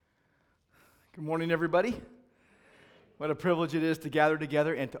Good morning, everybody. What a privilege it is to gather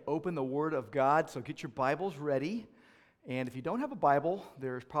together and to open the Word of God. So get your Bibles ready. And if you don't have a Bible,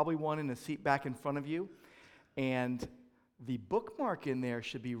 there's probably one in the seat back in front of you. And the bookmark in there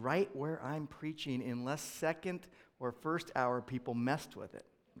should be right where I'm preaching, unless second or first hour people messed with it.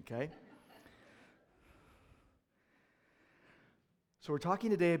 Okay? So we're talking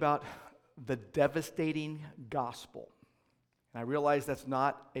today about the devastating gospel. And I realize that's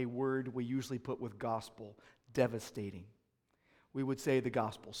not a word we usually put with gospel, devastating. We would say the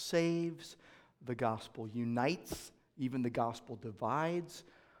gospel saves, the gospel unites, even the gospel divides,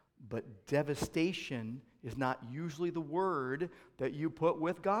 but devastation is not usually the word that you put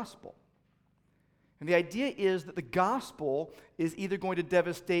with gospel. And the idea is that the gospel is either going to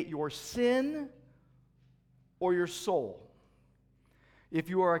devastate your sin or your soul. If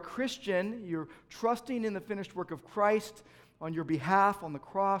you are a Christian, you're trusting in the finished work of Christ on your behalf on the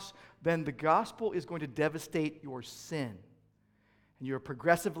cross, then the gospel is going to devastate your sin. And you're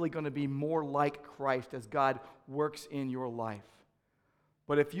progressively going to be more like Christ as God works in your life.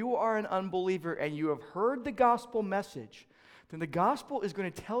 But if you are an unbeliever and you have heard the gospel message, then the gospel is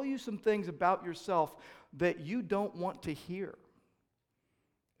going to tell you some things about yourself that you don't want to hear.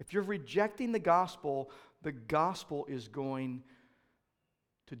 If you're rejecting the gospel is going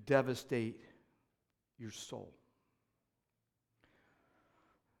to devastate your soul.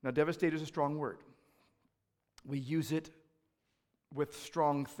 Now, devastate is a strong word. We use it with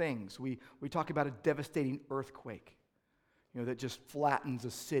strong things. We talk about a devastating earthquake, that just flattens a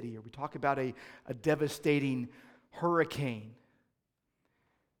city. Or we talk about a devastating hurricane.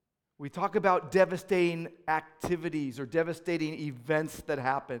 We talk about devastating activities or devastating events that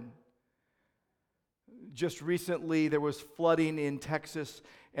happen. Just recently, there was flooding in Texas,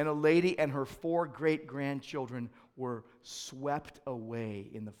 and a lady and her 4 great-grandchildren were swept away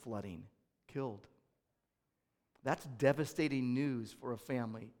in the flooding, killed. That's devastating news for a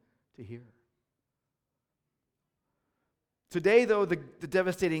family to hear. Today, though, the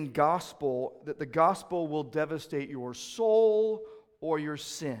devastating gospel, that the gospel will devastate your soul or your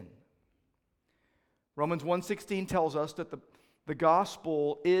sin. Romans 1:16 tells us that the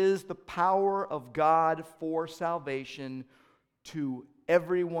gospel is the power of God for salvation to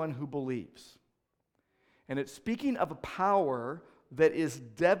everyone who believes. And it's speaking of a power that is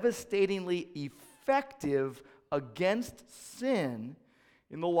devastatingly effective against sin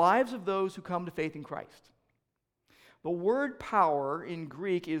in the lives of those who come to faith in Christ. The word power in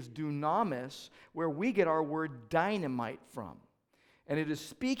Greek is dunamis, where we get our word dynamite from. And it is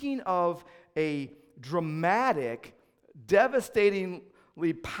speaking of a dramatic,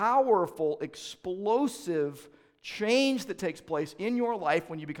 devastatingly powerful, explosive change that takes place in your life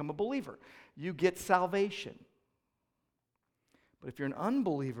when you become a believer. You get salvation. But if you're an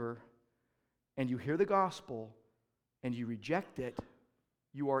unbeliever and you hear the gospel and you reject it,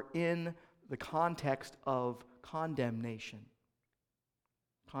 you are in the context of condemnation.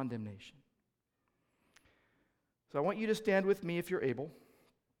 Condemnation. So I want you to stand with me if you're able.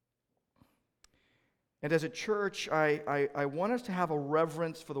 And as a church, I want us to have a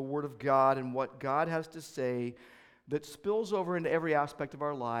reverence for the Word of God and what God has to say that spills over into every aspect of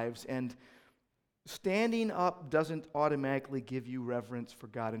our lives. And standing up doesn't automatically give you reverence for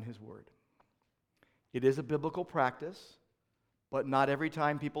God and His Word. It is a biblical practice, but not every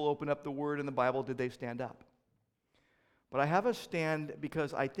time people open up the Word in the Bible did they stand up. But I have us stand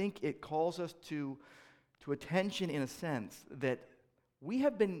because I think it calls us to attention in a sense that we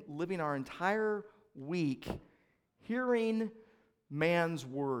have been living our entire week hearing man's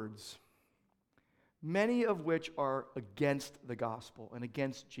words, many of which are against the gospel and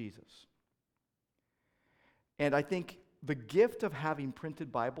against Jesus. And I think the gift of having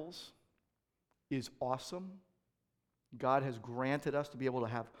printed Bibles is awesome. God has granted us to be able to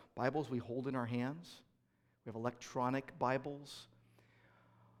have Bibles we hold in our hands. We have electronic Bibles.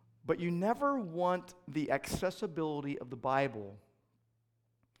 But you never want the accessibility of the Bible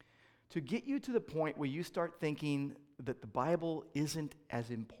to get you to the point where you start thinking that the Bible isn't as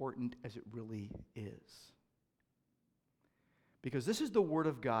important as it really is. Because this is the Word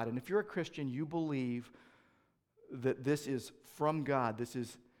of God, and if you're a Christian, you believe that this is from God, this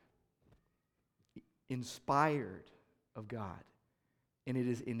is inspired of God, and it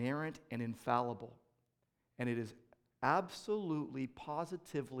is inerrant and infallible, and it is absolutely,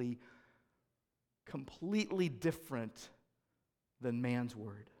 positively, completely different than man's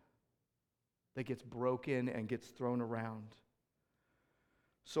word that gets broken and gets thrown around.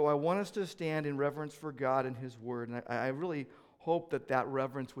 So I want us to stand in reverence for God and His Word, and I really hope that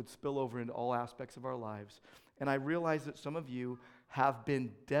reverence would spill over into all aspects of our lives. And I realize that some of you have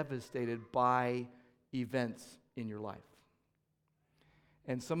been devastated by events in your life.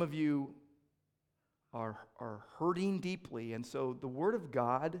 And some of you are hurting deeply, and so the Word of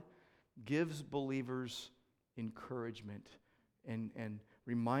God gives believers encouragement and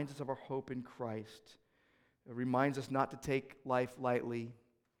reminds us of our hope in Christ. It reminds us not to take life lightly.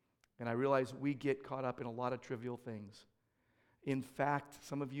 And I realize we get caught up in a lot of trivial things. In fact,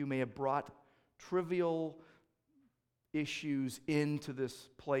 some of you may have brought trivial issues into this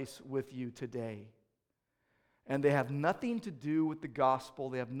place with you today. And they have nothing to do with the gospel.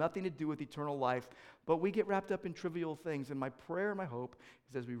 They have nothing to do with eternal life. But we get wrapped up in trivial things. And my prayer and my hope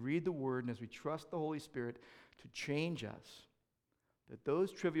is as we read the Word and as we trust the Holy Spirit to change us, that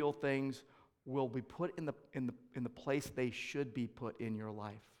those trivial things will be put in the place they should be put in your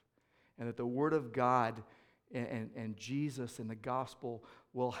life. And that the Word of God and Jesus and the gospel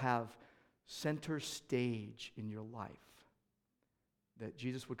will have center stage in your life. That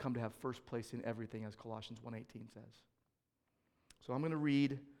Jesus would come to have first place in everything, as Colossians 1:18 says. So I'm going to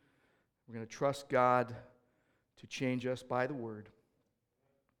read. We're going to trust God to change us by the Word.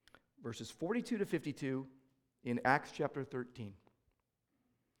 Verses 42 to 52 in Acts chapter 13.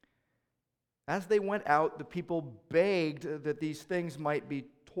 As they went out, the people begged that these things might be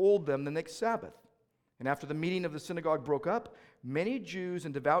told them the next Sabbath. And after the meeting of the synagogue broke up, many Jews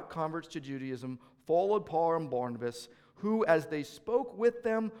and devout converts to Judaism followed Paul and Barnabas, who, as they spoke with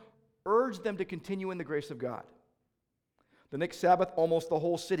them, urged them to continue in the grace of God. The next Sabbath, almost the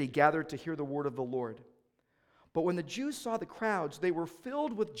whole city gathered to hear the word of the Lord. But when the Jews saw the crowds, they were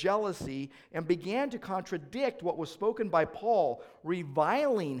filled with jealousy and began to contradict what was spoken by Paul,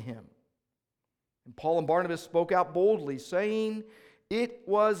 reviling him. And Paul and Barnabas spoke out boldly, saying, "It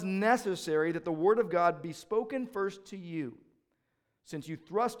was necessary that the word of God be spoken first to you, since you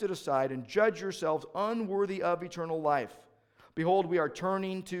thrust it aside and judge yourselves unworthy of eternal life. Behold, we are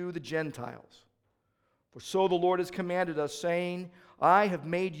turning to the Gentiles. For so the Lord has commanded us, saying, I have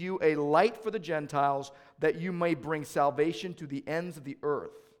made you a light for the Gentiles, that you may bring salvation to the ends of the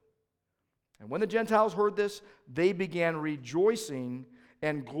earth." And when the Gentiles heard this, they began rejoicing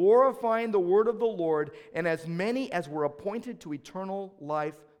and glorifying the word of the Lord, and as many as were appointed to eternal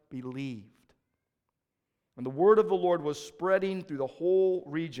life believed. And the word of the Lord was spreading through the whole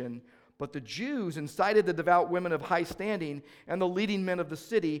region, but the Jews incited the devout women of high standing and the leading men of the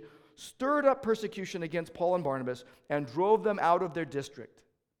city, stirred up persecution against Paul and Barnabas, and drove them out of their district.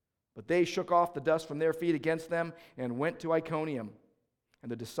 But they shook off the dust from their feet against them and went to Iconium.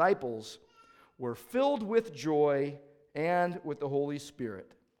 And the disciples were filled with joy and with the Holy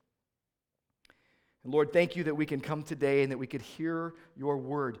Spirit. And Lord, thank you that we can come today and that we could hear your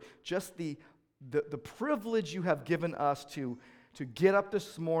word. Just the privilege you have given us to get up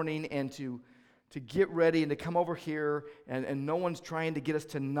this morning and to get ready and to come over here, and no one's trying to get us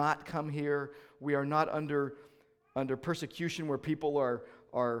to not come here. We are not under persecution where people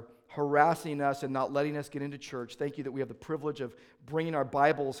are harassing us and not letting us get into church. Thank you that we have the privilege of bringing our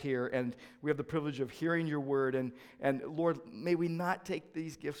Bibles here, and we have the privilege of hearing your word. And Lord, may we not take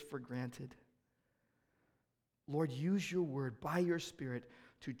these gifts for granted. Lord, use your word by your Spirit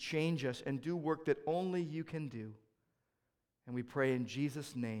to change us and do work that only you can do. And we pray in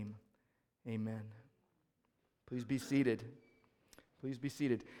Jesus' name, amen. Please be seated. Please be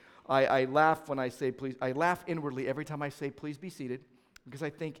seated. I laugh when I say please. I laugh inwardly every time I say please be seated, because I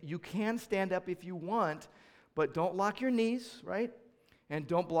think you can stand up if you want, but don't lock your knees, right? And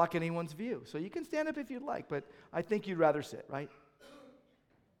don't block anyone's view. So you can stand up if you'd like, but I think you'd rather sit, right?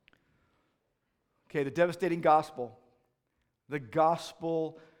 Okay, the devastating gospel. The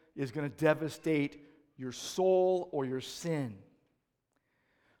gospel is going to devastate your soul or your sin.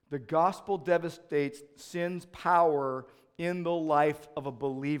 The gospel devastates sin's power in the life of a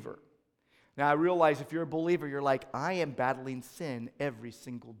believer. Now, I realize if you're a believer, you're like, I am battling sin every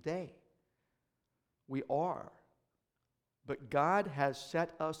single day. We are. But God has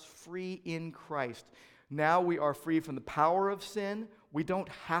set us free in Christ. Now we are free from the power of sin. We don't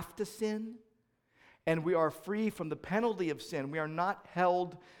have to sin. And we are free from the penalty of sin. We are not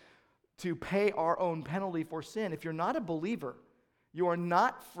held to pay our own penalty for sin. If you're not a believer, you are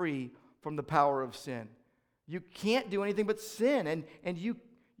not free from the power of sin. You can't do anything but sin, and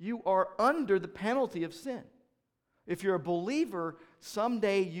you are under the penalty of sin. If you're a believer,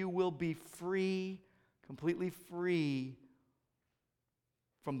 someday you will be free, completely free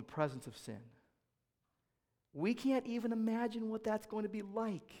from the presence of sin. We can't even imagine what that's going to be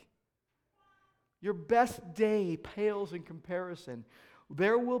like. Your best day pales in comparison.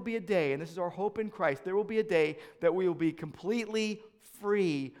 There will be a day, and this is our hope in Christ, there will be a day that we will be completely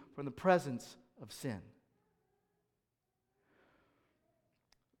free from the presence of sin.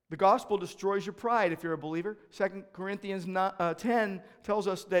 The gospel destroys your pride if you're a believer. 2 Corinthians 10 tells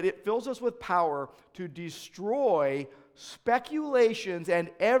us that it fills us with power to destroy speculations and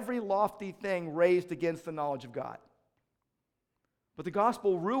every lofty thing raised against the knowledge of God. But the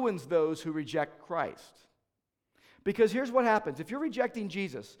gospel ruins those who reject Christ. Because here's what happens. If you're rejecting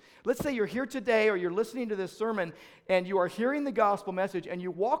Jesus, let's say you're here today or you're listening to this sermon and you are hearing the gospel message and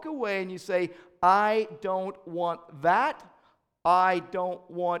you walk away and you say, I don't want that. I don't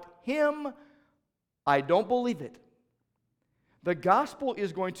want him. I don't believe it. The gospel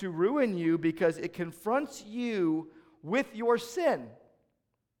is going to ruin you because it confronts you with your sin.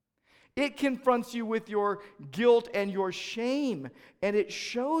 It confronts you with your guilt and your shame, and it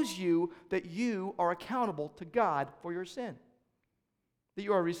shows you that you are accountable to God for your sin. That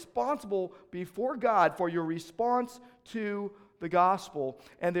you are responsible before God for your response to the gospel.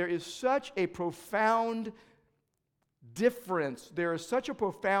 And there is such a profound difference. There is such a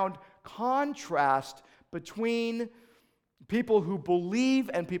profound contrast between people who believe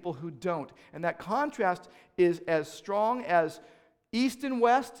and people who don't. And that contrast is as strong as east and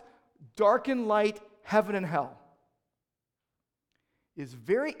west, dark and light, heaven and hell. It's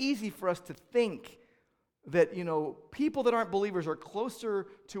very easy for us to think that, people that aren't believers are closer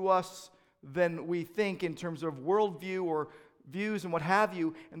to us than we think in terms of worldview or views and what have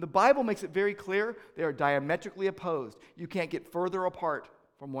you. And the Bible makes it very clear they are diametrically opposed. You can't get further apart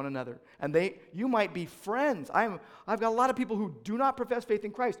from one another. And you might be friends. I've got a lot of people who do not profess faith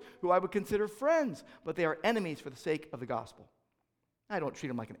in Christ who I would consider friends, but they are enemies for the sake of the gospel. I don't treat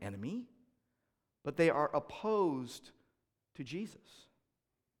them like an enemy, but they are opposed to Jesus.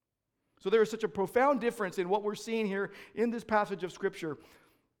 So there is such a profound difference in what we're seeing here in this passage of Scripture.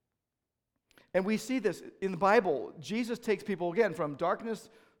 And we see this in the Bible. Jesus takes people, again, from darkness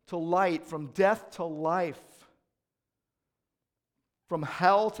to light, from death to life, from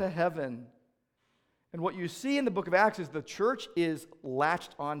hell to heaven. And what you see in the book of Acts is the church is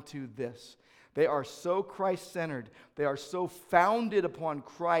latched onto this. They are so Christ-centered. They are so founded upon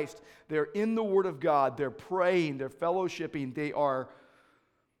Christ. They're in the Word of God. They're praying. They're fellowshipping. They are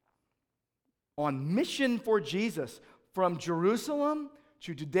on mission for Jesus. From Jerusalem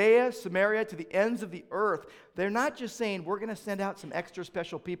to Judea, Samaria, to the ends of the earth. They're not just saying, we're going to send out some extra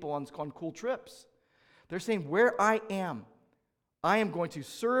special people on cool trips. They're saying, where I am going to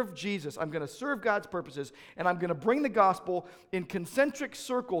serve Jesus. I'm going to serve God's purposes, and I'm going to bring the gospel in concentric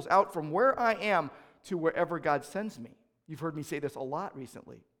circles out from where I am to wherever God sends me. You've heard me say this a lot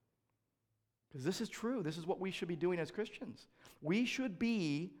recently. Because this is true. This is what we should be doing as Christians. We should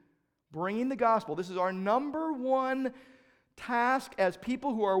be bringing the gospel. This is our number one task as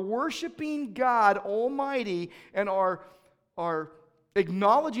people who are worshiping God Almighty and are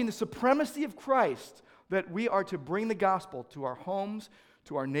acknowledging the supremacy of Christ, that we are to bring the gospel to our homes,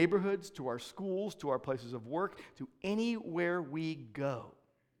 to our neighborhoods, to our schools, to our places of work, to anywhere we go.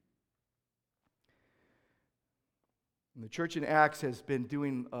 And the church in Acts has been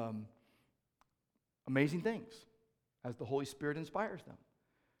doing amazing things as the Holy Spirit inspires them.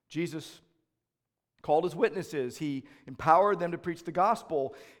 Jesus called his witnesses. He empowered them to preach the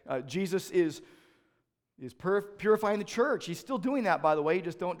gospel. Jesus is purifying the church. He's still doing that, by the way. You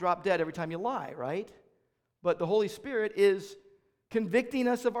just don't drop dead every time you lie, right? But the Holy Spirit is convicting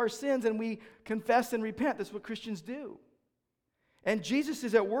us of our sins, and we confess and repent. That's what Christians do. And Jesus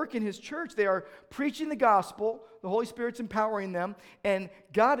is at work in his church. They are preaching the gospel. The Holy Spirit's empowering them, and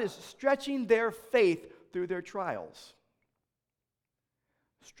God is stretching their faith through their trials.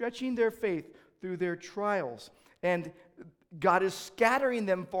 Stretching their faith through their trials. And God is scattering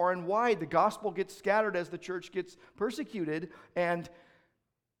them far and wide. The gospel gets scattered as the church gets persecuted. And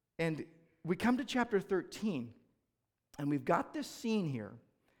we come to chapter 13, and we've got this scene here.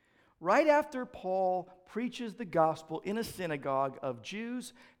 Right after Paul preaches the gospel in a synagogue of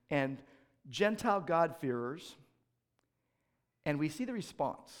Jews and Gentile God-fearers, and we see the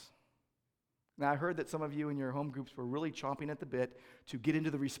response. Now, I heard that some of you in your home groups were really chomping at the bit to get into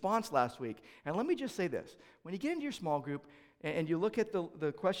the response last week. And let me just say this. When you get into your small group and you look at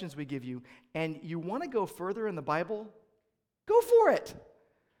the questions we give you, and you want to go further in the Bible, go for it.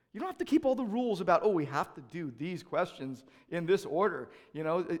 You don't have to keep all the rules about, we have to do these questions in this order. You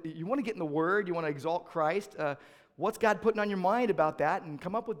want to get in the Word. You want to exalt Christ. What's God putting on your mind about that? And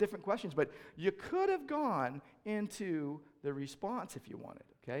come up with different questions. But you could have gone into the response if you wanted,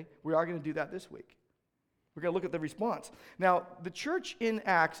 okay? We are going to do that this week. We're going to look at the response. Now, the church in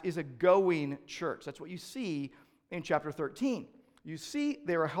Acts is a going church. That's what you see in chapter 13. You see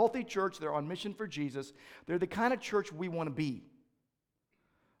they're a healthy church. They're on mission for Jesus. They're the kind of church we want to be.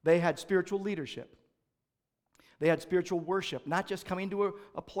 They had spiritual leadership. They had spiritual worship, not just coming to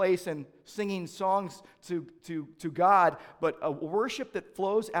a place and singing songs to God, but a worship that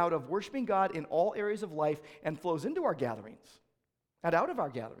flows out of worshiping God in all areas of life and flows into our gatherings, and out of our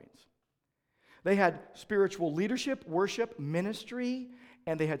gatherings. They had spiritual leadership, worship, ministry,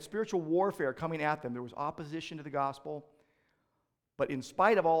 and they had spiritual warfare coming at them. There was opposition to the gospel. But in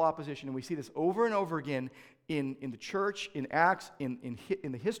spite of all opposition, and we see this over and over again in the church, in Acts, in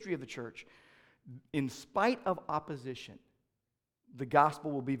the history of the church, in spite of opposition, the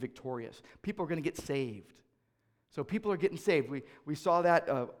gospel will be victorious. People are going to get saved. So people are getting saved. We saw that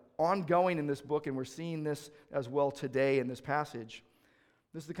ongoing in this book, and we're seeing this as well today in this passage.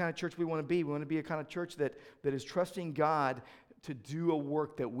 This is the kind of church we want to be. We want to be a kind of church that is trusting God to do a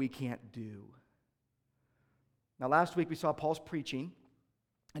work that we can't do. Now, last week we saw Paul's preaching,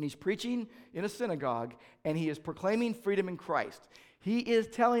 and he's preaching in a synagogue, and he is proclaiming freedom in Christ. He is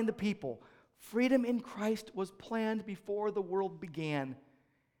telling the people, freedom in Christ was planned before the world began,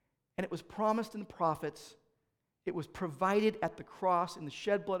 and it was promised in the prophets. It was provided at the cross in the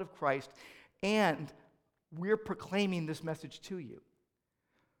shed blood of Christ, and we're proclaiming this message to you.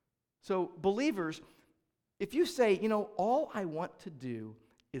 So, believers, if you say, all I want to do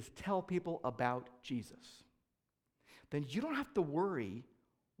is tell people about Jesus, then you don't have to worry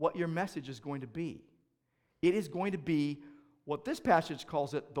what your message is going to be. It is going to be what this passage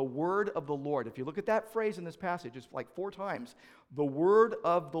calls it, the word of the Lord. If you look at that phrase in this passage, it's like 4 times, the word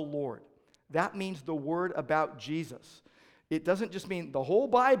of the Lord. That means the word about Jesus. It doesn't just mean the whole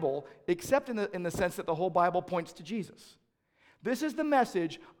Bible, except in the sense that the whole Bible points to Jesus. This is the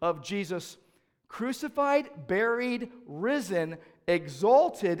message of Jesus crucified, buried, risen,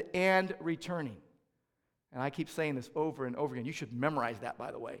 exalted, and returning. And I keep saying this over and over again. You should memorize that,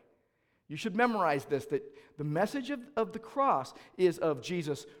 by the way. You should memorize this, that the message of the cross is of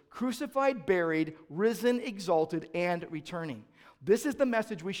Jesus crucified, buried, risen, exalted, and returning. This is the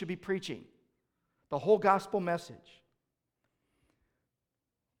message we should be preaching, the whole gospel message.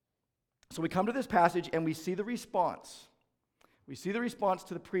 So we come to this passage and we see the response. We see the response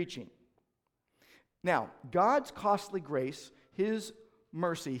to the preaching. Now, God's costly grace, His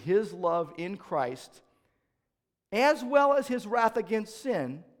mercy, His love in Christ, as well as His wrath against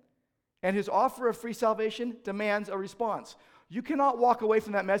sin, and His offer of free salvation demands a response. You cannot walk away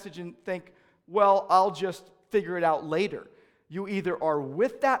from that message and think, well, I'll just figure it out later. You either are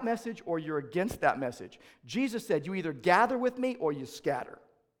with that message or you're against that message. Jesus said, you either gather with me or you scatter.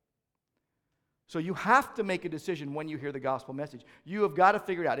 So you have to make a decision when you hear the gospel message. You have got to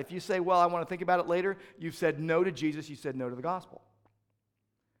figure it out. If you say, well, I want to think about it later, you've said no to Jesus, you said no to the gospel.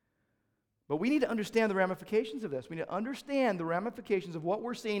 But we need to understand the ramifications of this. We need to understand the ramifications of what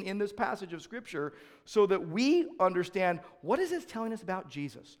we're seeing in this passage of Scripture so that we understand, what is this telling us about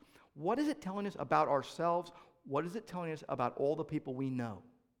Jesus? What is it telling us about ourselves? What is it telling us about all the people we know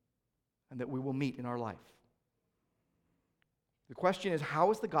and that we will meet in our life? The question is,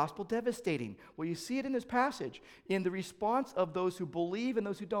 how is the gospel devastating? Well, you see it in this passage, in the response of those who believe and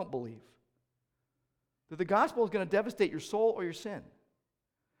those who don't believe. That the gospel is going to devastate your soul or your sin.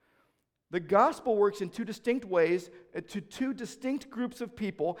 The gospel works in 2 distinct ways to 2 distinct groups of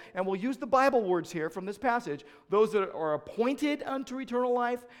people, and we'll use the Bible words here from this passage, those that are appointed unto eternal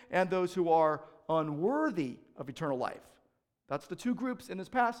life and those who are unworthy of eternal life. That's the 2 groups in this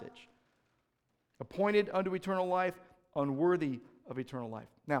passage. Appointed unto eternal life, unworthy of eternal life.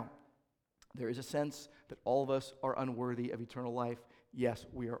 Now, there is a sense that all of us are unworthy of eternal life. Yes,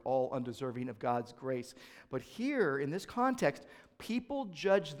 we are all undeserving of God's grace. But here, in this context, people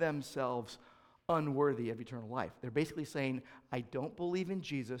judge themselves unworthy of eternal life. They're basically saying, I don't believe in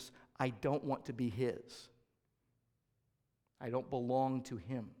Jesus. I don't want to be His. I don't belong to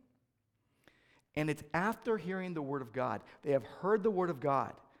Him. And it's after hearing the Word of God. They have heard the Word of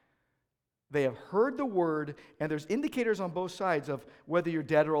God. They have heard the Word, and there's indicators on both sides of whether you're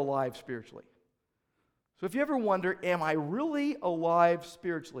dead or alive spiritually. So if you ever wonder, am I really alive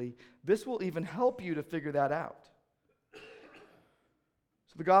spiritually? This will even help you to figure that out.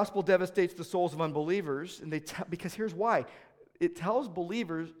 So the gospel devastates the souls of unbelievers, and because here's why. It tells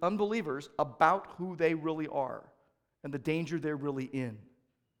unbelievers about who they really are and the danger they're really in.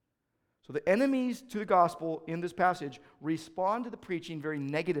 So the enemies to the gospel in this passage respond to the preaching very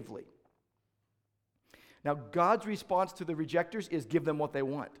negatively. Now, God's response to the rejectors is give them what they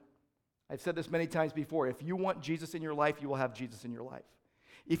want. I've said this many times before. If you want Jesus in your life, you will have Jesus in your life.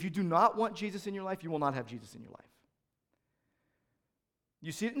 If you do not want Jesus in your life, you will not have Jesus in your life.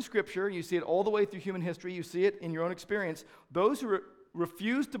 You see it in Scripture. You see it all the way through human history. You see it in your own experience. Those who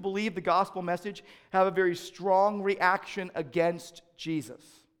refuse to believe the gospel message have a very strong reaction against Jesus.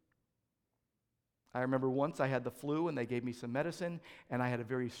 I remember once I had the flu and they gave me some medicine, and I had a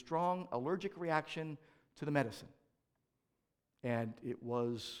very strong allergic reaction to the medicine. And it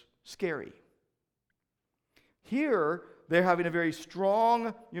was scary. Here, they're having a very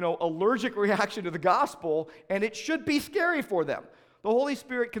strong, allergic reaction to the gospel, and it should be scary for them. The Holy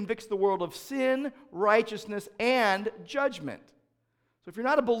Spirit convicts the world of sin, righteousness, and judgment. So if you're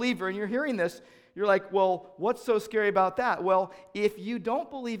not a believer and you're hearing this, you're like, well, what's so scary about that? Well, if you don't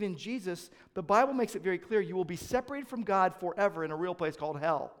believe in Jesus, the Bible makes it very clear you will be separated from God forever in a real place called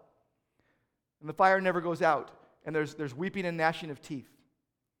hell. And the fire never goes out, and there's weeping and gnashing of teeth.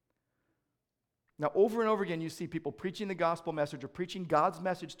 Now, over and over again, you see people preaching the gospel message or preaching God's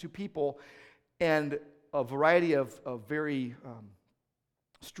message to people, and a variety of very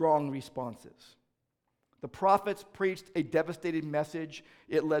strong responses. The prophets preached a devastating message.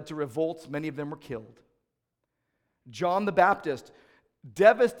 It led to revolts. Many of them were killed. John the Baptist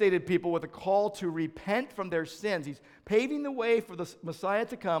devastated people with a call to repent from their sins. He's paving the way for the Messiah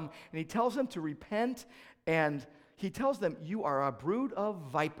to come, and he tells them to repent, and he tells them, you are a brood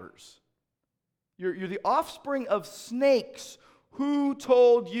of vipers. You're the offspring of snakes. Who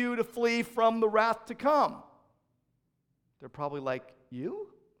told you to flee from the wrath to come? They're probably like, you?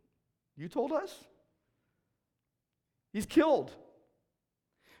 You told us? He's killed.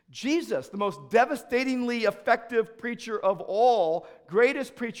 Jesus, the most devastatingly effective preacher of all,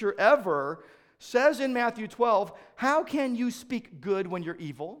 greatest preacher ever, says in Matthew 12, how can you speak good when you're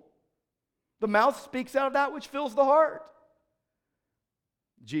evil? The mouth speaks out of that which fills the heart.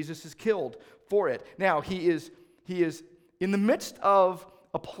 Jesus is killed for it. Now, he is in the midst of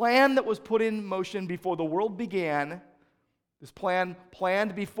a plan that was put in motion before the world began. This plan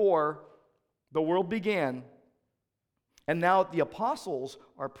planned before the world began. And now the apostles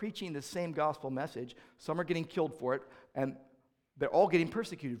are preaching the same gospel message. Some are getting killed for it, and they're all getting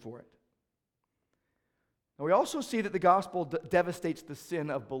persecuted for it. And we also see that the gospel devastates the sin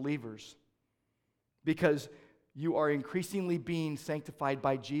of believers because you are increasingly being sanctified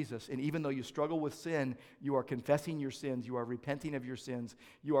by Jesus. And even though you struggle with sin, you are confessing your sins, you are repenting of your sins,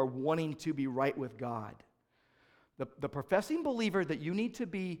 you are wanting to be right with God. The professing believer that you need to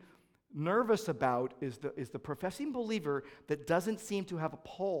be nervous about is the professing believer that doesn't seem to have a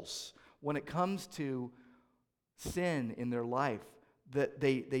pulse when it comes to sin in their life. That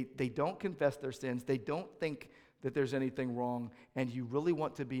they don't confess their sins, they don't think that there's anything wrong, and you really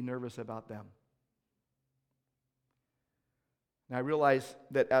want to be nervous about them. And I realize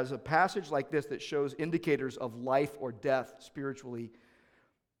that as a passage like this that shows indicators of life or death spiritually,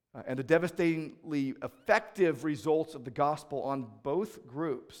 and the devastatingly effective results of the gospel on both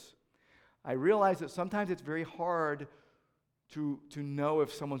groups, I realize that sometimes it's very hard to know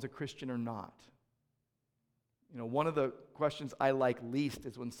if someone's a Christian or not. One of the questions I like least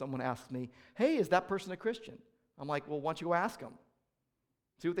is when someone asks me, hey, is that person a Christian? I'm like, well, why don't you go ask them?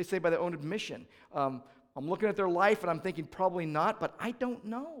 See what they say by their own admission. I'm looking at their life and I'm thinking probably not, but I don't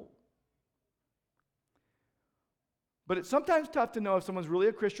know. But it's sometimes tough to know if someone's really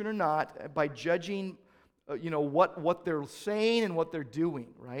a Christian or not by judging, what they're saying and what they're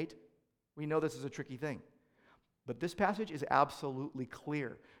doing, right? We know this is a tricky thing. But this passage is absolutely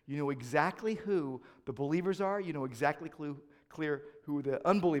clear. You know exactly who the believers are. You know exactly clear who the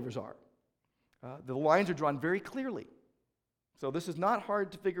unbelievers are. The lines are drawn very clearly. So this is not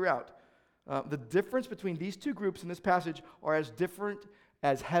hard to figure out. The difference between these two groups in this passage are as different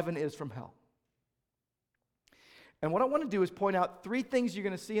as heaven is from hell. And what I want to do is point out three things you're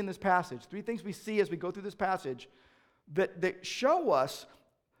going to see in this passage, three things we see as we go through this passage that show us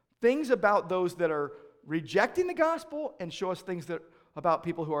things about those that are rejecting the gospel and show us things about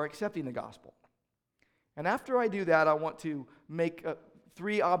people who are accepting the gospel. And after I do that, I want to make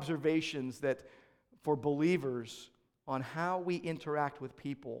three observations that for believers on how we interact with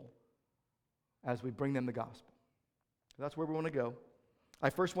people as we bring them the gospel. So that's where we want to go. I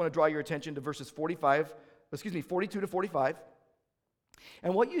first want to draw your attention to verses 42 to 45.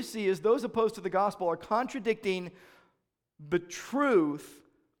 And what you see is those opposed to the gospel are contradicting the truth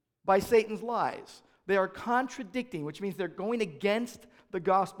by Satan's lies. They are contradicting, which means they're going against the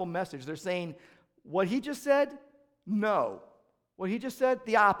gospel message. They're saying, what he just said, no. What he just said,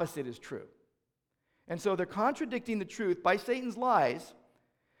 the opposite is true. And so they're contradicting the truth by Satan's lies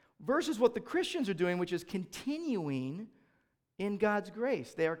versus what the Christians are doing, which is continuing in God's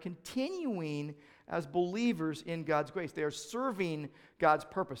grace. They are continuing as believers in God's grace. They are serving God's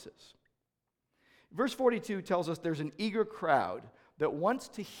purposes. Verse 42 tells us there's an eager crowd that wants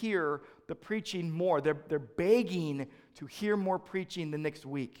to hear the preaching more. They're begging to hear more preaching the next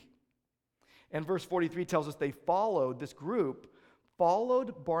week. And verse 43 tells us this group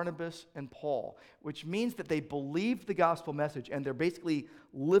followed Barnabas and Paul, which means that they believed the gospel message and they're basically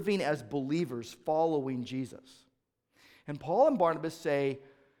living as believers following Jesus. And Paul and Barnabas say,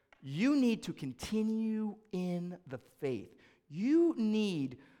 you need to continue in the faith.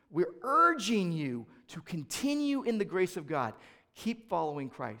 We're urging you to continue in the grace of God. Keep following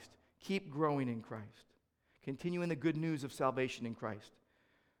Christ. Keep growing in Christ. Continue in the good news of salvation in Christ.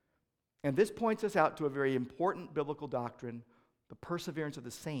 And this points us out to a very important biblical doctrine, the perseverance of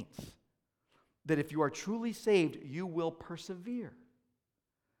the saints. That if you are truly saved, you will persevere.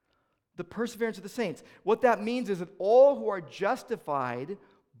 The perseverance of the saints. What that means is that all who are justified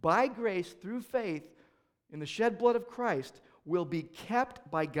by grace through faith in the shed blood of Christ will be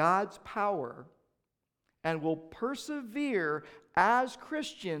kept by God's power and will persevere as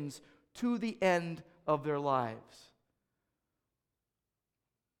Christians to the end of their lives.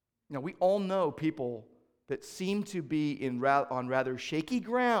 Now, we all know people that seem to be on rather shaky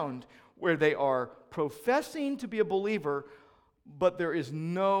ground where they are professing to be a believer, but there is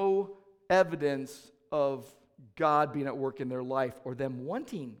no evidence of God being at work in their life or them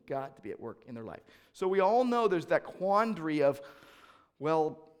wanting God to be at work in their life. So we all know there's that quandary of,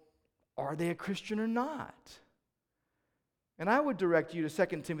 well, are they a Christian or not? And I would direct you to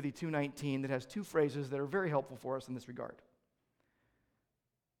 2 Timothy 2:19 that has two phrases that are very helpful for us in this regard.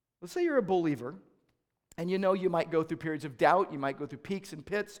 Let's say you're a believer, and you know you might go through periods of doubt, you might go through peaks and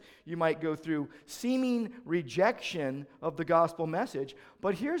pits, you might go through seeming rejection of the gospel message,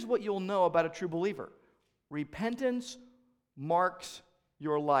 but here's what you'll know about a true believer. Repentance marks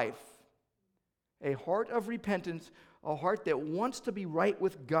your life. A heart of repentance, a heart that wants to be right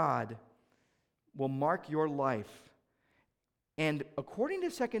with God, will mark your life. And according to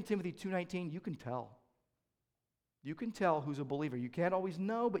 2 Timothy 2:19, you can tell. You can tell who's a believer. You can't always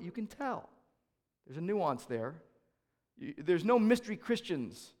know, but you can tell. There's a nuance there. There's no mystery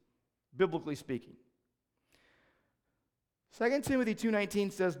Christians, biblically speaking. 2 Timothy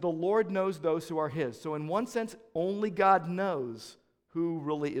 2:19 says, the Lord knows those who are his. So in one sense, only God knows who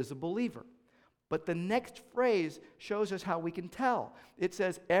really is a believer. But the next phrase shows us how we can tell. It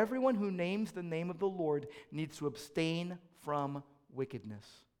says, everyone who names the name of the Lord needs to abstain from wickedness.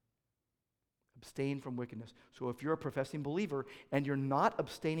 Abstain from wickedness. So if you're a professing believer and you're not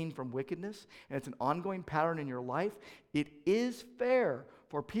abstaining from wickedness, and it's an ongoing pattern in your life, it is fair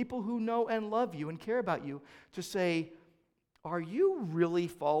for people who know and love you and care about you to say, are you really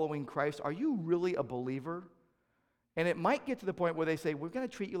following Christ? Are you really a believer? And it might get to the point where they say, we're going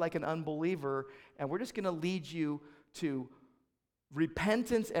to treat you like an unbeliever, and we're just going to lead you to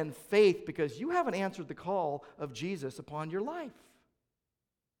repentance and faith because you haven't answered the call of Jesus upon your life.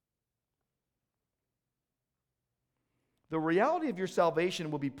 The reality of your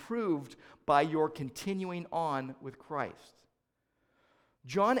salvation will be proved by your continuing on with Christ.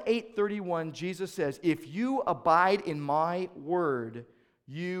 John 8:31, Jesus says, if you abide in my word,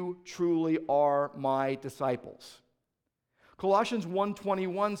 you truly are my disciples. Colossians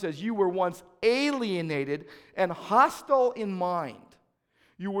 1:21 says, you were once alienated and hostile in mind.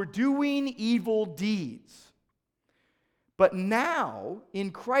 You were doing evil deeds. But now,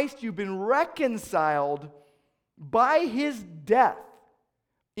 in Christ, you've been reconciled by his death,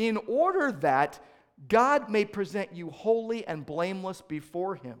 in order that God may present you holy and blameless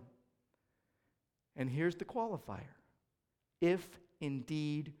before him. And here's the qualifier. If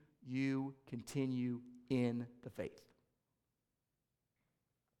indeed you continue in the faith.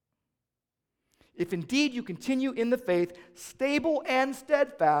 If indeed you continue in the faith, stable and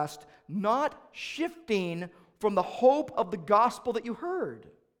steadfast, not shifting from the hope of the gospel that you heard.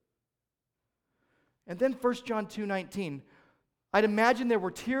 And then 1 John 2:19, I'd imagine there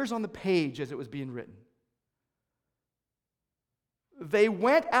were tears on the page as it was being written. They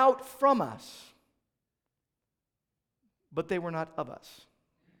went out from us, but they were not of us.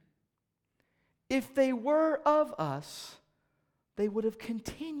 If they were of us, they would have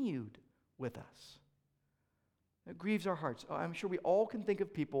continued with us. It grieves our hearts. I'm sure we all can think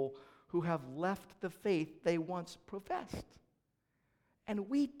of people who have left the faith they once professed. And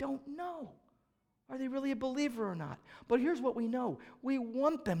we don't know. Are they really a believer or not? But here's what we know. We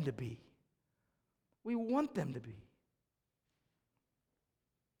want them to be. We want them to be.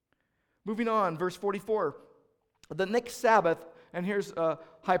 Moving on, verse 44. The next Sabbath, and here's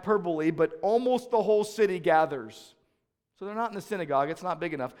hyperbole, but almost the whole city gathers. So they're not in the synagogue. It's not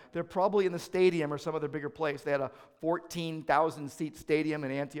big enough. They're probably in the stadium or some other bigger place. They had a 14,000-seat stadium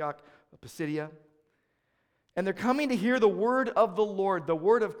in Antioch, Pisidia. And they're coming to hear the word of the Lord, the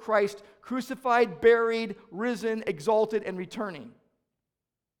word of Christ, crucified, buried, risen, exalted, and returning.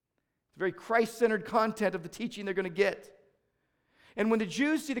 It's very Christ-centered content of the teaching they're going to get. And when the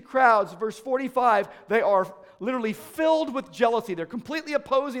Jews see the crowds, verse 45, they are literally filled with jealousy. They're completely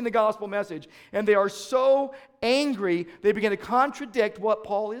opposing the gospel message. And they are so angry, they begin to contradict what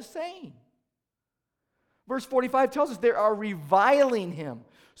Paul is saying. Verse 45 tells us they are reviling him.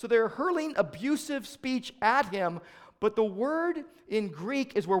 So they're hurling abusive speech at him. But the word in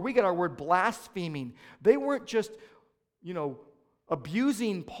Greek is where we get our word blaspheming. They weren't just,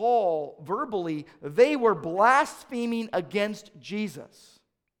 abusing Paul verbally. They were blaspheming against Jesus.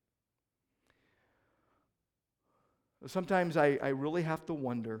 Sometimes I really have to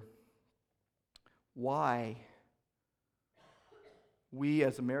wonder why we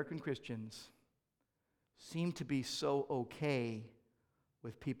as American Christians seem to be so okay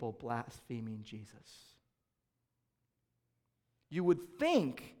with people blaspheming Jesus. You would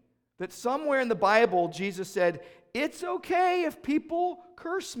think that somewhere in the Bible Jesus said, it's okay if people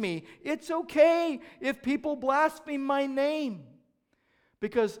curse me. It's okay if people blaspheme my name.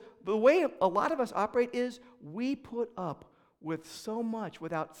 Because the way a lot of us operate is we put up with so much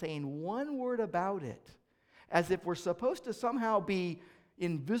without saying one word about it, as if we're supposed to somehow be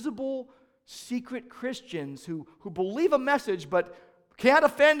invisible, secret Christians who believe a message but can't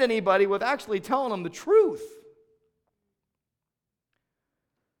offend anybody with actually telling them the truth.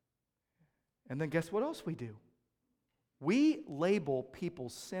 And then guess what else we do? We label people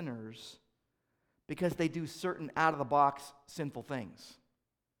sinners because they do certain out-of-the-box sinful things.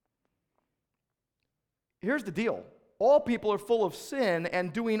 Here's the deal. All people are full of sin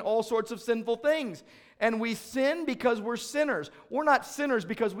and doing all sorts of sinful things. And we sin because we're sinners. We're not sinners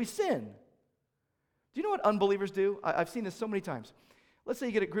because we sin. Do you know what unbelievers do? I've seen this so many times. Let's say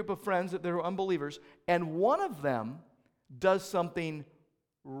you get a group of friends that are unbelievers, and one of them does something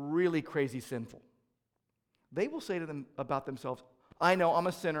really crazy sinful. They will say to them about themselves, I know I'm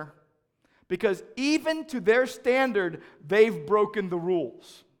a sinner, because even to their standard, they've broken the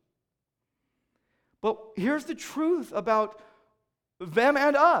rules. But here's the truth about them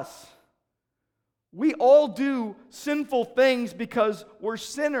and us. We all do sinful things because we're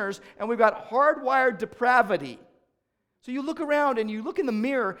sinners and we've got hardwired depravity. So you look around and you look in the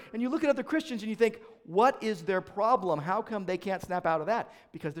mirror and you look at other Christians and you think, what is their problem? How come they can't snap out of that?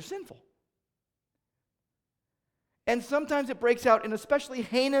 Because they're sinful. And sometimes it breaks out in especially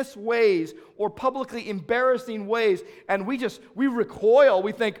heinous ways or publicly embarrassing ways, and we recoil.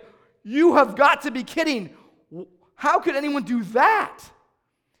 We think, you have got to be kidding. How could anyone do that?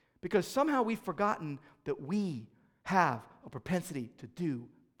 Because somehow we've forgotten that we have a propensity to do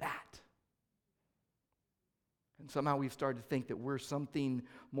that. And somehow we've started to think that we're something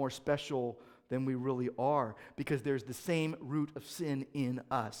more special than we really are, because there's the same root of sin in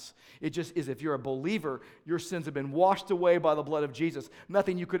us. It just is, if you're a believer, your sins have been washed away by the blood of Jesus.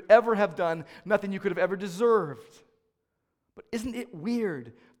 Nothing you could ever have done, nothing you could have ever deserved. But isn't it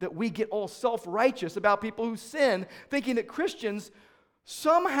weird that we get all self-righteous about people who sin, thinking that Christians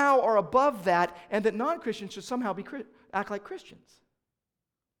somehow are above that and that non-Christians should somehow act like Christians?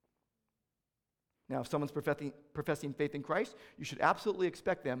 Now, if someone's professing faith in Christ, you should absolutely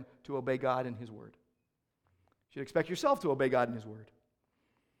expect them to obey God and His Word. You should expect yourself to obey God and His Word.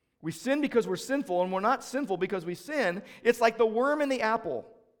 We sin because we're sinful, and we're not sinful because we sin. It's like the worm in the apple.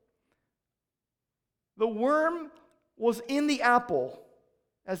 The worm was in the apple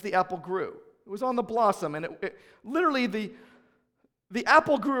as the apple grew. It was on the blossom, and it literally the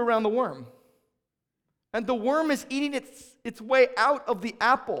apple grew around the worm. And the worm is eating its way out of the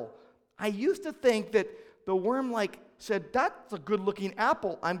apple. I used to think that the worm said, that's a good-looking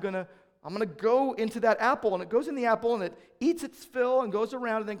apple. I'm gonna go into that apple. And it goes in the apple, and it eats its fill and goes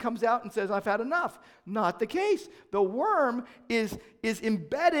around and then comes out and says, I've had enough. Not the case. The worm is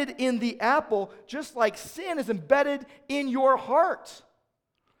embedded in the apple, just like sin is embedded in your heart.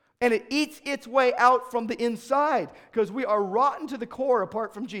 And it eats its way out from the inside, because we are rotten to the core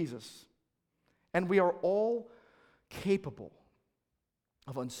apart from Jesus. And we are all capable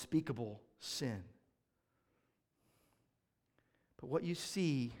of unspeakable sin. But what you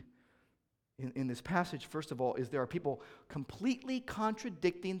see in this passage, first of all, is there are people completely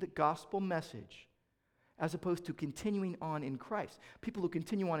contradicting the gospel message as opposed to continuing on in Christ. People who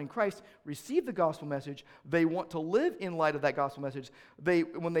continue on in Christ receive the gospel message. They want to live in light of that gospel message.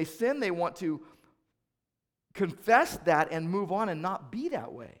 When they sin, they want to confess that and move on and not be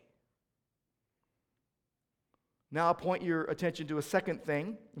that way. Now I'll point your attention to a second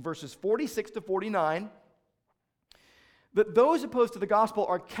thing, verses 46 to 49, that those opposed to the gospel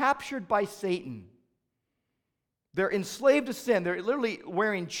are captured by Satan. They're enslaved to sin. They're literally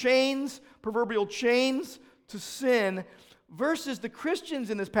wearing chains, proverbial chains to sin. versus the Christians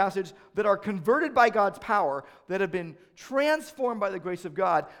in this passage that are converted by God's power, that have been transformed by the grace of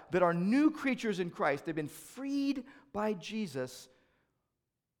God, that are new creatures in Christ. They've been freed by Jesus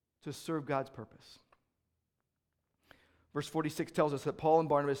to serve God's purpose. Verse 46 tells us that Paul and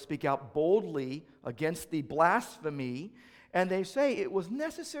Barnabas speak out boldly against the blasphemy, and they say it was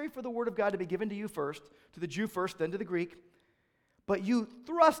necessary for the word of God to be given to you first, to the Jew first, then to the Greek. But you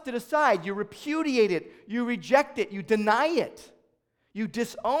thrust it aside, you repudiate it, you reject it, you deny it, you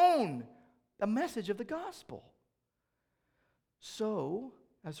disown the message of the gospel. So,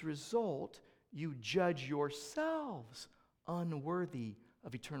 as a result, you judge yourselves unworthy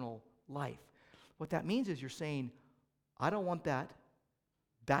of eternal life. What that means is you're saying, I don't want that.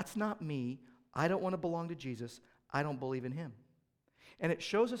 That's not me. I don't want to belong to Jesus. I don't believe in him. And it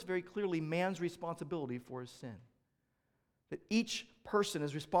shows us very clearly man's responsibility for his sin. That each person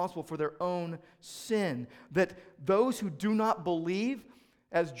is responsible for their own sin. That those who do not believe,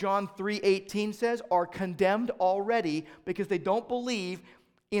 as John 3:18 says, are condemned already because they don't believe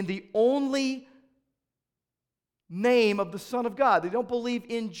in the only name of the Son of God. They don't believe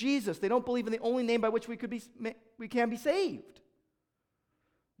in Jesus. They don't believe in the only name by which we can be saved.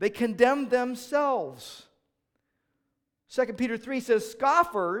 They condemn themselves. 2 Peter 3 says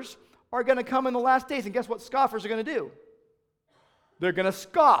scoffers are going to come in the last days. And guess what scoffers are going to do? They're going to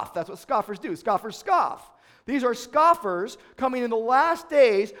scoff. That's what scoffers do. Scoffers scoff. These are scoffers coming in the last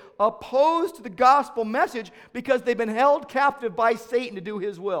days opposed to the gospel message because they've been held captive by Satan to do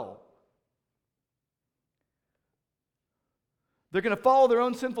his will. They're going to follow their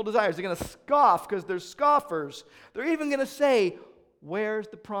own sinful desires. They're going to scoff because they're scoffers. They're even going to say, where's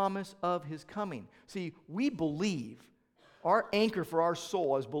the promise of his coming? See, we believe, our anchor for our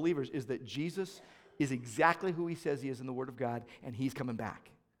soul as believers is that Jesus is exactly who he says he is in the Word of God, and he's coming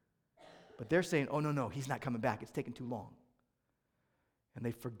back. But they're saying, oh, no, he's not coming back. It's taken too long. And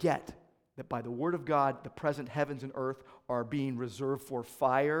they forget that by the Word of God, the present heavens and earth are being reserved for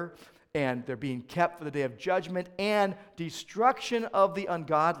fire, and they're being kept for the day of judgment and destruction of the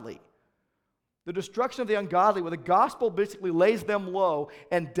ungodly. The destruction of the ungodly, where the gospel basically lays them low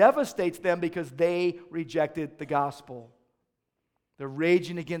and devastates them because they rejected the gospel. They're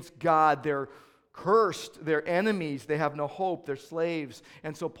raging against God. They're cursed. They're enemies. They have no hope. They're slaves.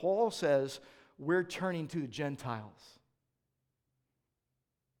 And so Paul says, we're turning to the Gentiles.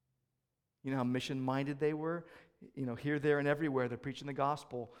 You know how mission-minded they were? You know, here, there, and everywhere, they're preaching the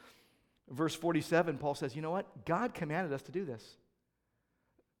gospel. Verse 47, Paul says, you know what? God commanded us to do this.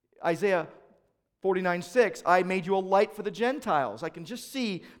 Isaiah 49:6, I made you a light for the Gentiles. I can just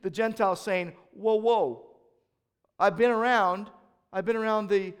see the Gentiles saying, whoa. I've been around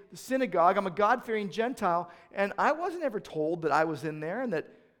the synagogue. I'm a God-fearing Gentile, and I wasn't ever told that I was in there and that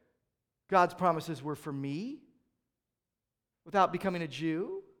God's promises were for me without becoming a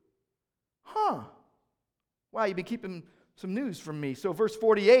Jew. Wow, you've been keeping some news from me. So verse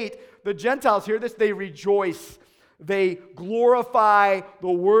 48, the Gentiles hear this, they rejoice. They glorify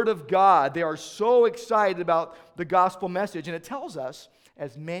the Word of God. They are so excited about the gospel message. And it tells us,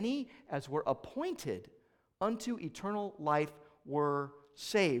 as many as were appointed unto eternal life were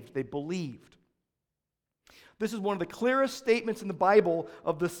saved. They believed. This is one of the clearest statements in the Bible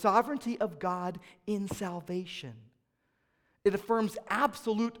of the sovereignty of God in salvation. It affirms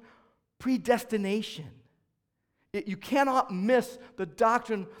absolute predestination. You cannot miss the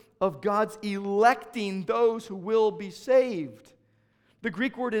doctrine of God's electing those who will be saved. The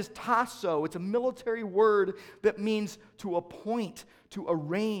Greek word is tasso. It's a military word that means to appoint, to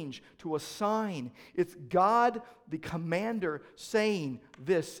arrange, to assign. It's God, the commander, saying,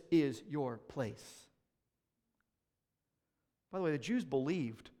 this is your place. By the way, the Jews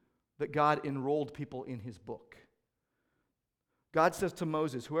believed that God enrolled people in his book. God says to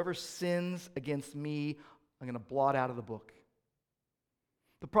Moses, whoever sins against me, I'm going to blot out of the book.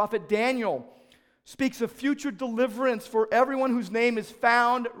 The prophet Daniel speaks of future deliverance for everyone whose name is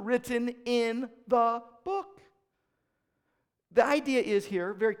found written in the book. The idea is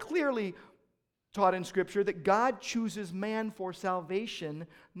here, very clearly taught in Scripture, that God chooses man for salvation,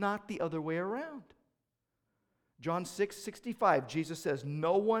 not the other way around. John 6:65, Jesus says,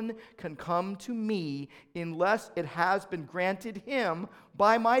 no one can come to me unless it has been granted him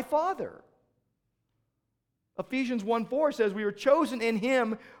by my Father. Ephesians 1:4 says we were chosen in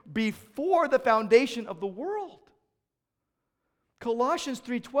him before the foundation of the world. Colossians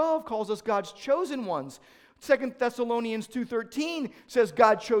 3:12 calls us God's chosen ones. 2 Thessalonians 2:13 says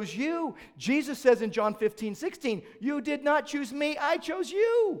God chose you. Jesus says in John 15:16, you did not choose me, I chose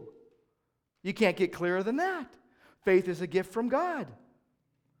you. You can't get clearer than that. Faith is a gift from God.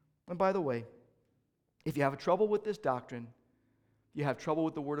 And by the way, if you have trouble with this doctrine, you have trouble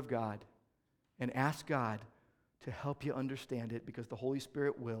with the Word of God, and ask God to help you understand it, because the Holy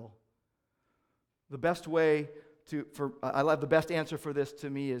Spirit will. The best way I love the best answer for this to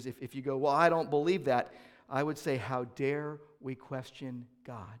me is if you go, well, I don't believe that, I would say, how dare we question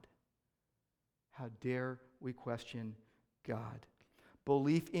God? How dare we question God?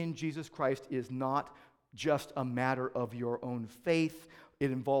 Belief in Jesus Christ is not just a matter of your own faith.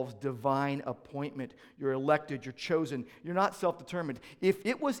 It involves divine appointment. You're elected, you're chosen. You're not self-determined. If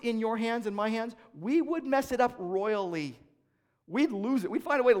it was in your hands and my hands, we would mess it up royally. We'd lose it. We'd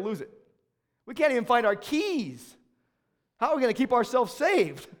find a way to lose it. We can't even find our keys. How are we going to keep ourselves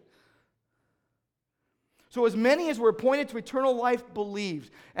saved? So as many as were appointed to eternal life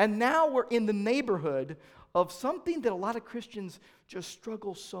believed. And now we're in the neighborhood of something that a lot of Christians just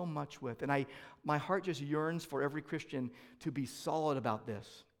struggle so much with. And my heart just yearns for every Christian to be solid about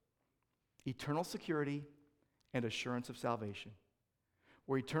this. Eternal security and assurance of salvation.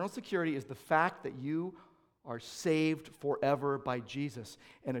 Where eternal security is the fact that you are saved forever by Jesus.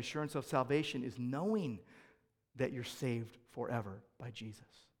 And assurance of salvation is knowing that you're saved forever by Jesus.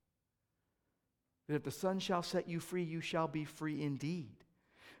 That if the Son shall set you free, you shall be free indeed.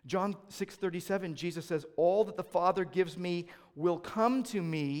 John 6:37, Jesus says, all that the Father gives me will come to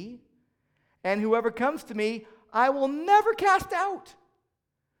me, and whoever comes to me, I will never cast out.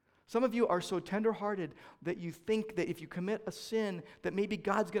 Some of you are so tenderhearted that you think that if you commit a sin, that maybe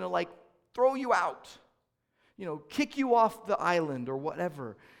God's going to throw you out, kick you off the island or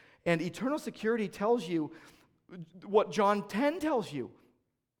whatever. And eternal security tells you what John 10 tells you.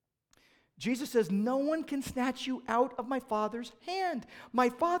 Jesus says, no one can snatch you out of my Father's hand. My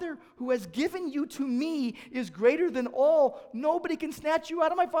Father who has given you to me is greater than all. Nobody can snatch you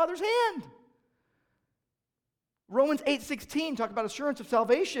out of my Father's hand. Romans 8:16 talk about assurance of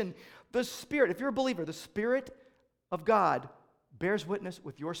salvation. The Spirit, if you're a believer, the Spirit of God bears witness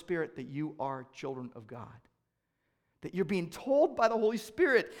with your spirit that you are children of God. That you're being told by the Holy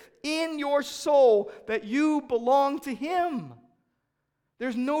Spirit in your soul that you belong to Him.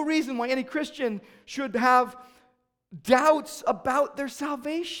 There's no reason why any Christian should have doubts about their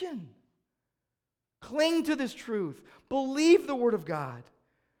salvation. Cling to this truth. Believe the Word of God.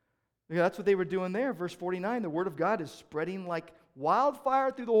 That's what they were doing there. Verse 49, the Word of God is spreading like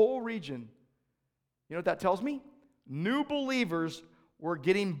wildfire through the whole region. You know what that tells me? New believers were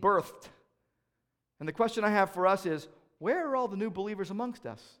getting birthed. And the question I have for us is, where are all the new believers amongst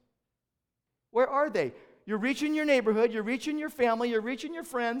us? Where are they? You're reaching your neighborhood, you're reaching your family, you're reaching your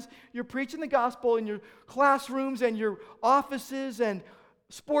friends, you're preaching the gospel in your classrooms and your offices and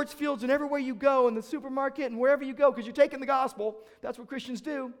sports fields and everywhere you go, in the supermarket and wherever you go, because you're taking the gospel. That's what Christians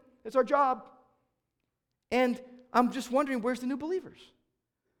do. It's our job. And I'm just wondering, where's the new believers?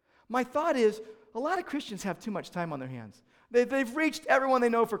 My thought is, a lot of Christians have too much time on their hands. They've reached everyone they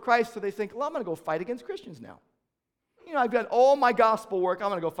know for Christ, so they think, well, I'm going to go fight against Christians now. I've got all my gospel work. I'm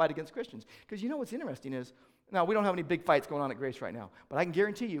going to go fight against Christians. Because what's interesting is, now we don't have any big fights going on at Grace right now, but I can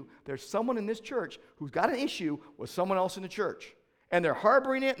guarantee you there's someone in this church who's got an issue with someone else in the church. And they're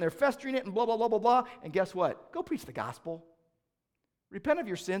harboring it, and they're festering it, and blah, blah, blah, blah, blah. And guess what? Go preach the gospel. Repent of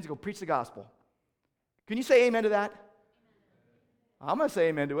your sins and go preach the gospel. Can you say amen to that? I'm going to say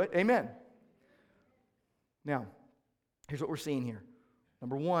amen to it. Amen. Now, here's what we're seeing here.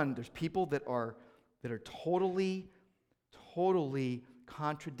 Number one, there's people that are totally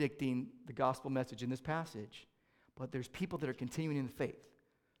contradicting the gospel message in this passage, but there's people that are continuing in the faith.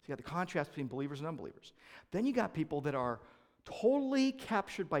 So you got the contrast between believers and unbelievers. Then you got people that are totally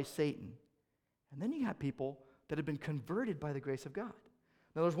captured by Satan, and then you got people that have been converted by the grace of God.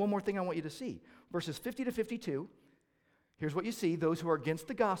 Now there's one more thing I want you to see. Verses 50 to 52, here's what you see. Those who are against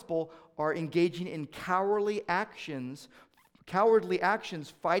the gospel are engaging in cowardly actions,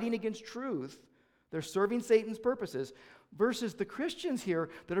 fighting against truth. They're serving Satan's purposes. Versus the Christians here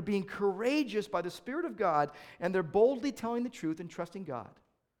that are being courageous by the Spirit of God, and they're boldly telling the truth and trusting God.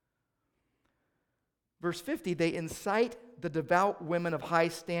 Verse 50, they incite the devout women of high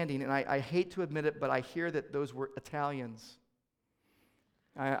standing, and I hate to admit it, but I hear that those were Italians.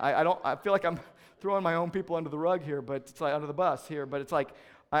 I feel like I'm throwing my own people under the rug here, but it's under the bus here, but it's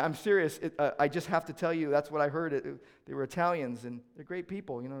I'm serious. I just have to tell you, that's what I heard. They were Italians, and they're great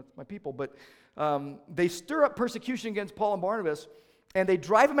people. It's my people. But they stir up persecution against Paul and Barnabas, and they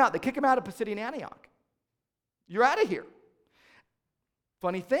drive them out. They kick them out of Pisidian Antioch. You're out of here.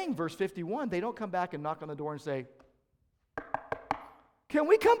 Funny thing, verse 51, they don't come back and knock on the door and say, can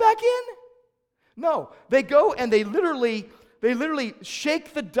we come back in? No. They go and they literally They literally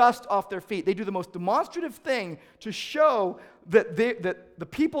shake the dust off their feet. They do the most demonstrative thing to show that the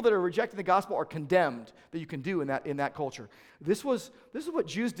people that are rejecting the gospel are condemned, that you can do in that culture. This is what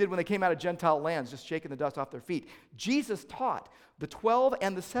Jews did when they came out of Gentile lands, just shaking the dust off their feet. Jesus taught the 12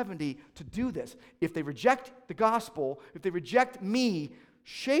 and the 70 to do this. If they reject the gospel, if they reject me,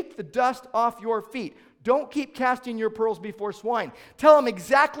 shake the dust off your feet. Don't keep casting your pearls before swine. Tell them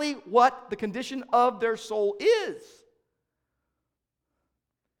exactly what the condition of their soul is.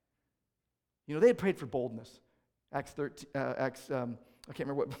 You know, they had prayed for boldness. I can't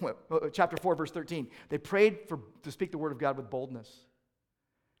remember what chapter 4, verse 13. They prayed to speak the word of God with boldness.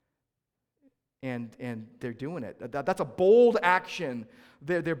 And they're doing it. That's a bold action.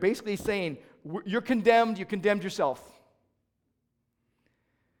 They're basically saying, you're condemned, you condemned yourself.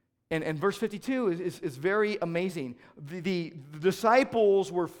 And verse 52 is very amazing. The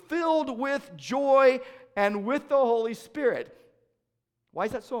disciples were filled with joy and with the Holy Spirit. Why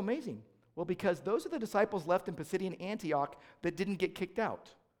is that so amazing? Well, because those are the disciples left in Pisidian Antioch that didn't get kicked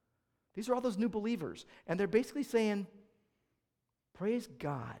out. These are all those new believers. And they're basically saying, praise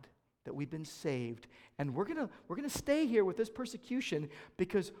God that we've been saved. And we're gonna stay here with this persecution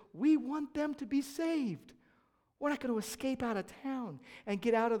because we want them to be saved. We're not going to escape out of town and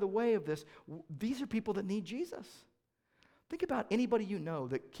get out of the way of this. These are people that need Jesus. Think about anybody you know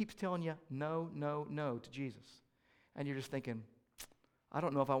that keeps telling you no, no, no to Jesus. And you're just thinking, I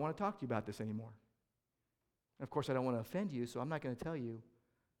don't know if I want to talk to you about this anymore. And of course, I don't want to offend you, so I'm not going to tell you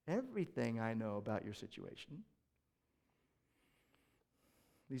everything I know about your situation.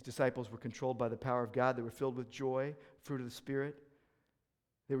 These disciples were controlled by the power of God. They were filled with joy, fruit of the Spirit.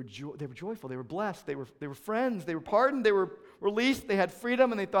 They were joyful. They were blessed. They were friends. They were pardoned. They were released. They had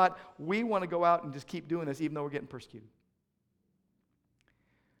freedom, and they thought, we want to go out and just keep doing this even though we're getting persecuted.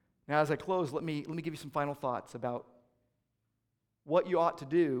 Now, as I close, let me give you some final thoughts about what you ought to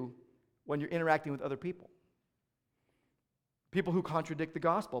do when you're interacting with other people. People who contradict the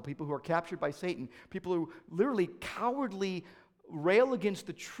gospel, people who are captured by Satan, people who literally cowardly rail against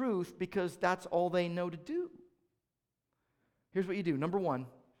the truth because that's all they know to do. Here's what you do. Number one,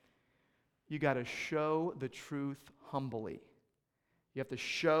 you got to show the truth humbly. You have to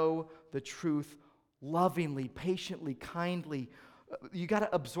show the truth lovingly, patiently, kindly. You got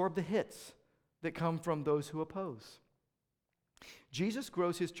to absorb the hits that come from those who oppose. Jesus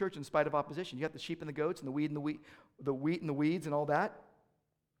grows his church in spite of opposition. You got the sheep and the goats and the wheat and the weeds and all that.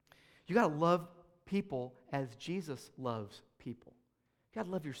 You got to love people as Jesus loves people. You got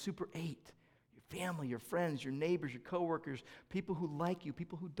to love your Super 8. Family, your friends, your neighbors, your coworkers, people who like you,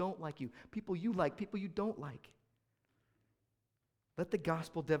 people who don't like you, people you like, people you don't like. Let the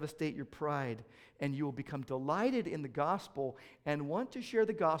gospel devastate your pride, and you will become delighted in the gospel and want to share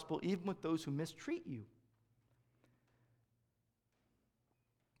the gospel even with those who mistreat you.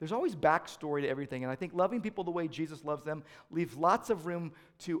 There's always backstory to everything, and I think loving people the way Jesus loves them leaves lots of room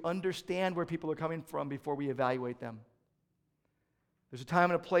to understand where people are coming from before we evaluate them. There's a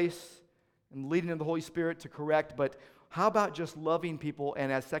time and a place and leading of the Holy Spirit to correct, but how about just loving people?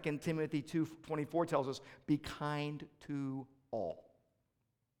 And as 2 Timothy 2:24 tells us, be kind to all.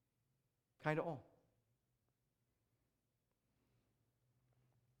 Kind to all.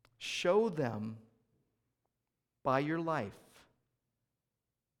 Show them by your life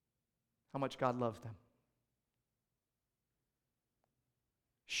how much God loves them.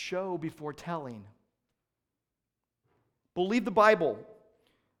 Show before telling. Believe the Bible.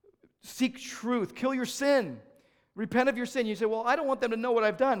 Seek truth. Kill your sin. Repent of your sin. You say, well, I don't want them to know what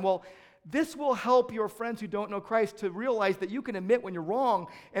I've done. Well, this will help your friends who don't know Christ to realize that you can admit when you're wrong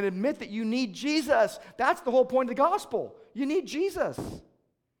and admit that you need Jesus. That's the whole point of the gospel. You need Jesus.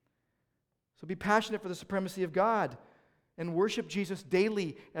 So be passionate for the supremacy of God and worship Jesus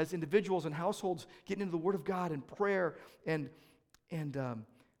daily as individuals and households, getting into the Word of God and prayer and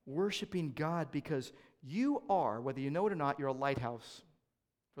worshiping God, because you are, whether you know it or not, you're a lighthouse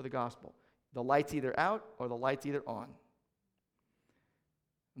for the gospel. The light's either out or the light's either on.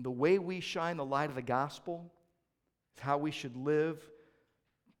 And the way we shine the light of the gospel is how we should live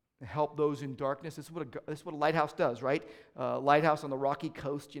and help those in darkness. This is what a lighthouse does, right? A lighthouse on the rocky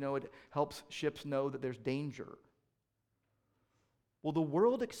coast, it helps ships know that there's danger. Well, the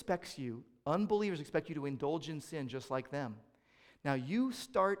world expects you, unbelievers expect you to indulge in sin just like them. Now you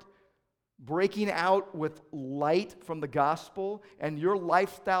start breaking out with light from the gospel, and your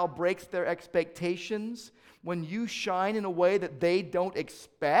lifestyle breaks their expectations, when you shine in a way that they don't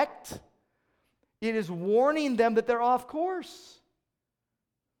expect, it is warning them that they're off course.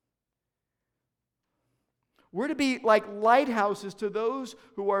 We're to be like lighthouses to those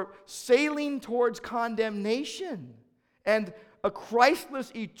who are sailing towards condemnation. and a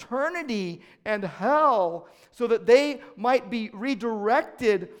Christless eternity and hell so that they might be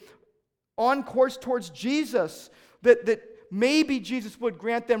redirected on course towards Jesus, that maybe Jesus would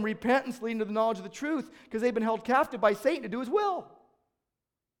grant them repentance leading to the knowledge of the truth because they've been held captive by Satan to do his will.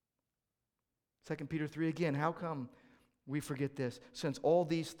 2 Peter 3 again, how come we forget this? Since all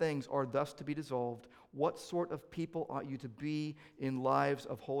these things are thus to be dissolved, what sort of people ought you to be in lives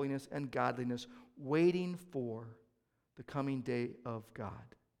of holiness and godliness, waiting for the coming day of God?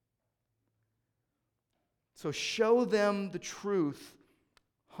 So show them the truth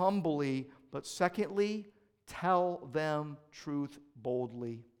humbly, but secondly, tell them truth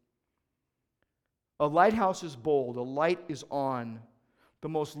boldly. A lighthouse is bold, a light is on. The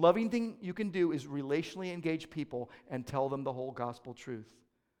most loving thing you can do is relationally engage people and tell them the whole gospel truth.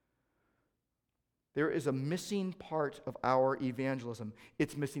 There is a missing part of our evangelism.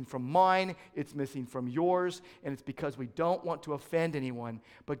 It's missing from mine, it's missing from yours, and it's because we don't want to offend anyone.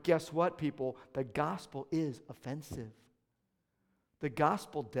 But guess what, people? The gospel is offensive. The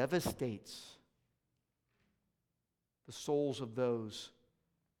gospel devastates the souls of those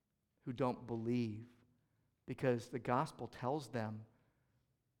who don't believe, because the gospel tells them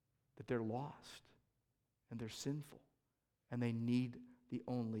that they're lost and they're sinful and they need the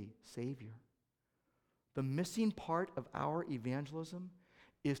only Savior. The missing part of our evangelism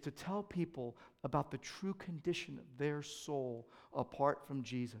is to tell people about the true condition of their soul apart from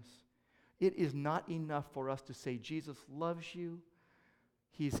Jesus. It is not enough for us to say Jesus loves you,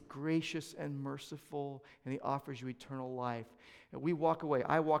 He's gracious and merciful, and He offers you eternal life. And we walk away.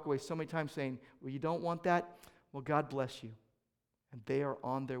 I walk away so many times saying, well, you don't want that? Well, God bless you. And they are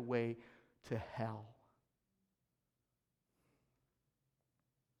on their way to hell.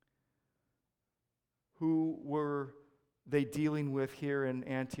 Who were they dealing with here in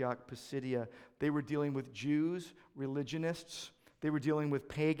Antioch, Pisidia? They were dealing with Jews, religionists. They were dealing with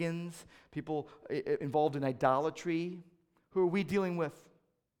pagans, people involved in idolatry. Who are we dealing with?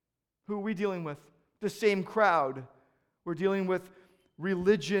 Who are we dealing with? The same crowd. We're dealing with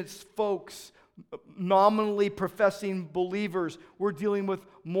religious folks, nominally professing believers. We're dealing with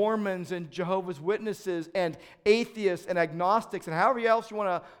Mormons and Jehovah's Witnesses and atheists and agnostics and however else you want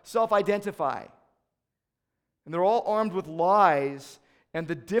to self-identify. And they're all armed with lies. And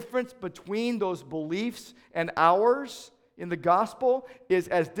the difference between those beliefs and ours in the gospel is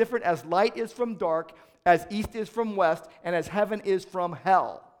as different as light is from dark, as east is from west, and as heaven is from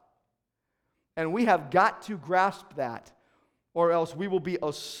hell. And we have got to grasp that, or else we will be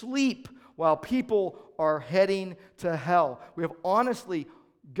asleep while people are heading to hell. We have honestly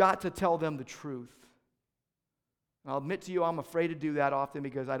got to tell them the truth. And I'll admit to you, I'm afraid to do that often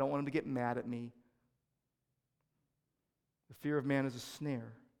because I don't want them to get mad at me. The fear of man is a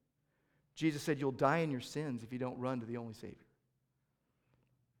snare. Jesus said you'll die in your sins if you don't run to the only Savior.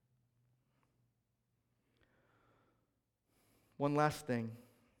 One last thing.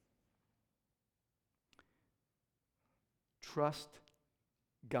 Trust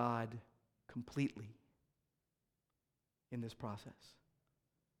God completely in this process.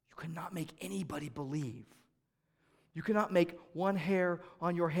 You cannot make anybody believe. You cannot make one hair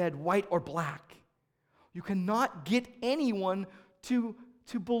on your head white or black. You cannot get anyone to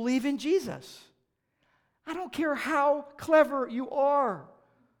believe in Jesus. I don't care how clever you are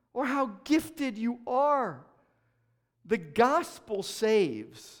or how gifted you are. The gospel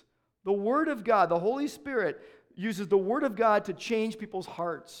saves. The Word of God, the Holy Spirit, uses the Word of God to change people's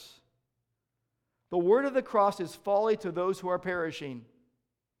hearts. The word of the cross is folly to those who are perishing.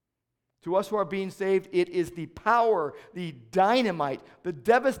 To us who are being saved, it is the power, the dynamite, the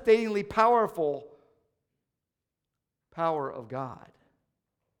devastatingly powerful power of God.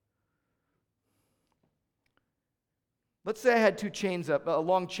 Let's say I had two chains up, a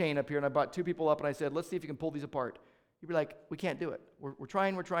long chain up here, and I brought two people up, and I said, let's see if you can pull these apart. You'd be like, we can't do it. We're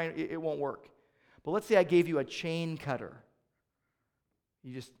trying, it won't work. But let's say I gave you a chain cutter.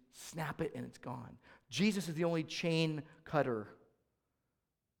 You just snap it and it's gone. Jesus is the only chain cutter.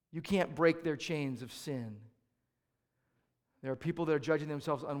 You can't break their chains of sin. There are people that are judging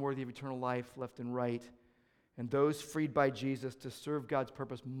themselves unworthy of eternal life, left and right. And those freed by Jesus to serve God's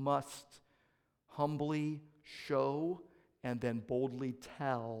purpose must humbly show and then boldly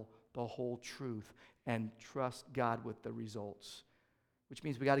tell the whole truth and trust God with the results. Which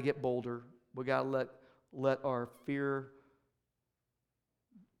means we got to get bolder. We got to let our fear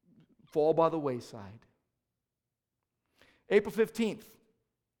fall by the wayside. April 15th,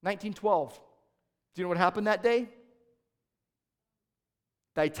 1912. Do you know what happened that day?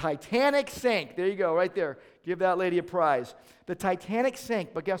 The Titanic sank. There you go, right there. Give that lady a prize. The Titanic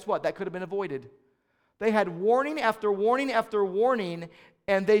sank, but guess what? That could have been avoided. They had warning after warning after warning,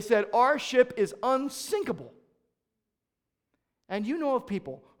 and they said, our ship is unsinkable. And you know of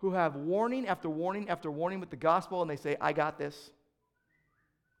people who have warning after warning after warning with the gospel, and they say, I got this.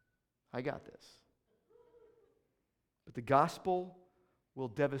 I got this. But the gospel will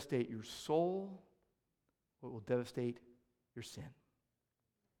devastate your soul, or it will devastate your sin.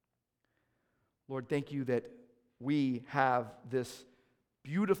 Lord, thank you that we have this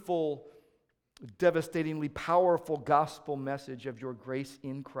beautiful, devastatingly powerful gospel message of your grace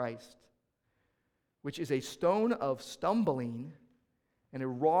in Christ, which is a stone of stumbling and a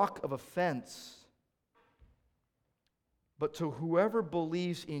rock of offense. But to whoever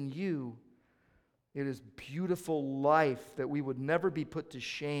believes in you, it is beautiful life that we would never be put to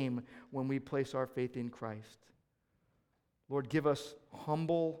shame when we place our faith in Christ. Lord, give us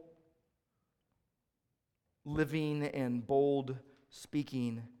humble living and bold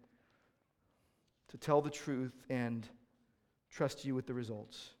speaking to tell the truth and trust you with the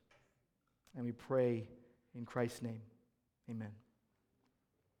results. And we pray in Christ's name. Amen.